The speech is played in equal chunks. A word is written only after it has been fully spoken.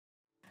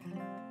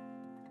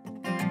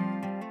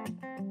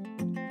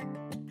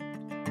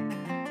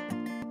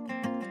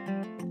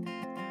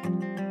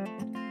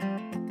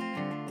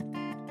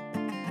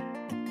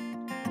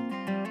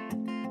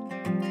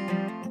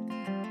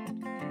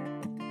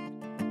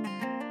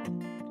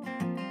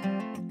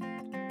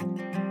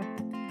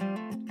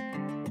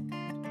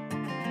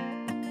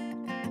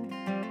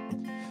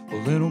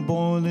little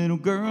boy, little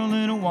girl,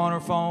 little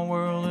waterfall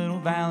world, little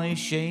valley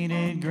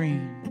shaded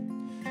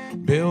green,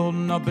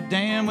 building up a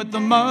dam with the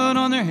mud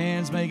on their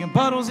hands, making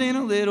puddles in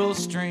a little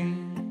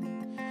stream.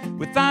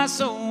 With eyes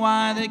so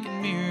wide they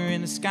can mirror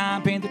in the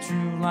sky, paint the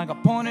truth like a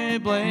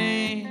pointed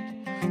blade.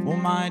 Well,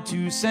 my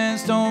 2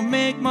 cents don't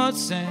make much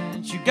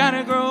sense. You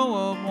gotta grow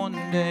up one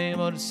day,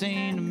 but it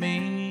seemed to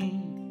me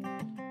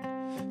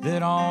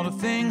that all the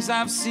things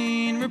I've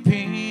seen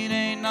repeat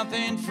ain't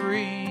nothing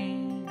free.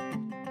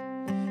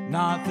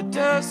 Not the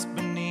dust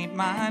beneath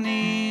my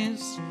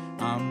knees.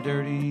 I'm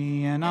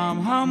dirty and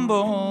I'm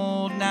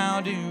humbled. Now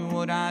do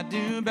what I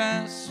do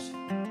best.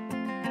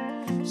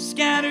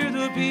 Scatter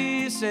the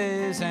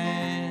pieces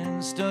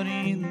and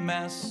study the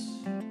mess.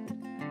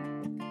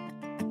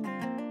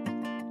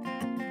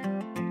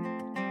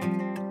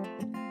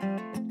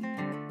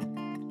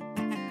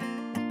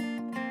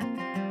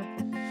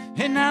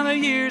 And now the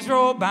years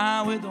roll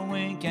by with a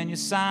wink and you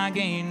sigh,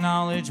 gain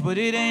knowledge, but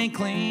it ain't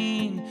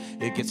clean.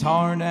 It gets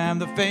hard to have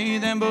the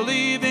faith and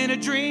believe in a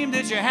dream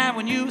that you had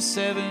when you were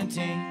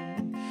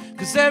 17.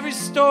 'Cause every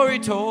story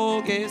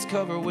told gets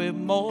covered with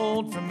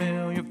mold,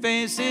 familiar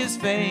faces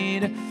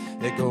fade.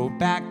 They go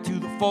back to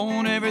the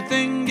fold,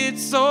 everything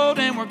gets sold,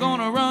 and we're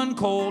gonna run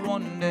cold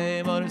one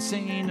day. But it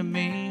seemed to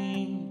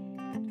me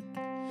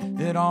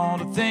that all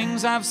the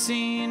things I've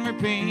seen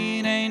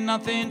repeat ain't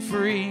nothing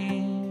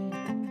free.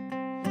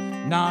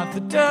 Not the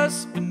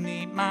dust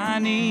beneath my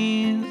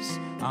knees.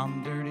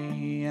 I'm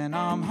dirty and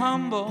I'm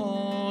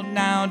humbled.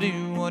 Now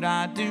do what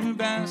I do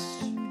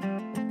best.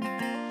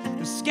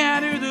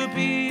 Scatter the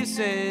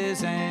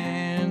pieces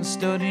and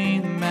study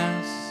the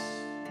mess.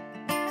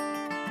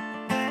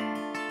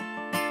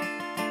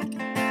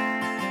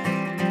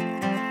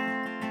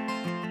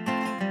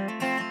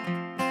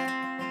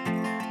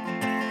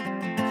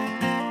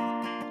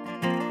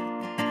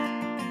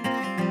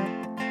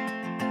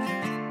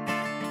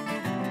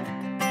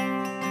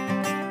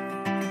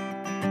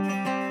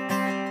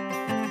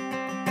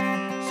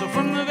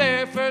 From the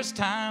very first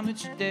time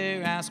that you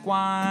dare ask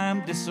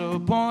why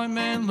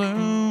disappointment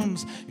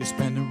looms, you'll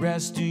spend the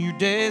rest of your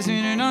days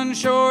in an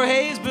unsure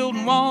haze,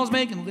 building walls,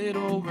 making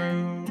little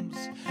rooms.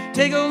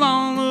 Take a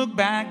long look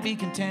back, be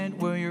content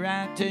where you're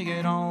at, take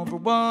it all for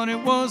what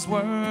it was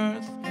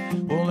worth.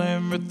 Well,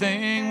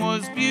 everything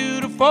was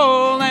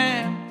beautiful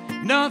and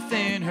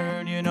nothing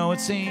hurt. You know,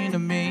 it seemed to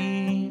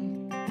me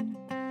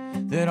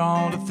that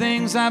all the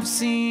things I've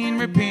seen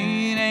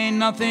repeat ain't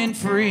nothing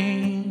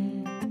free.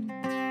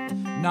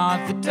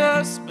 Not the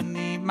dust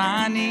beneath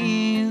my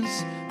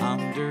knees.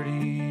 I'm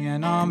dirty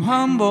and I'm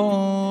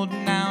humbled.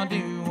 Now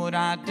do what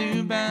I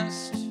do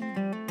best.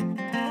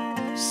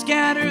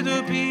 Scatter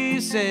the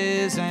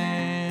pieces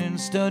and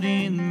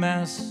study the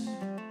mess.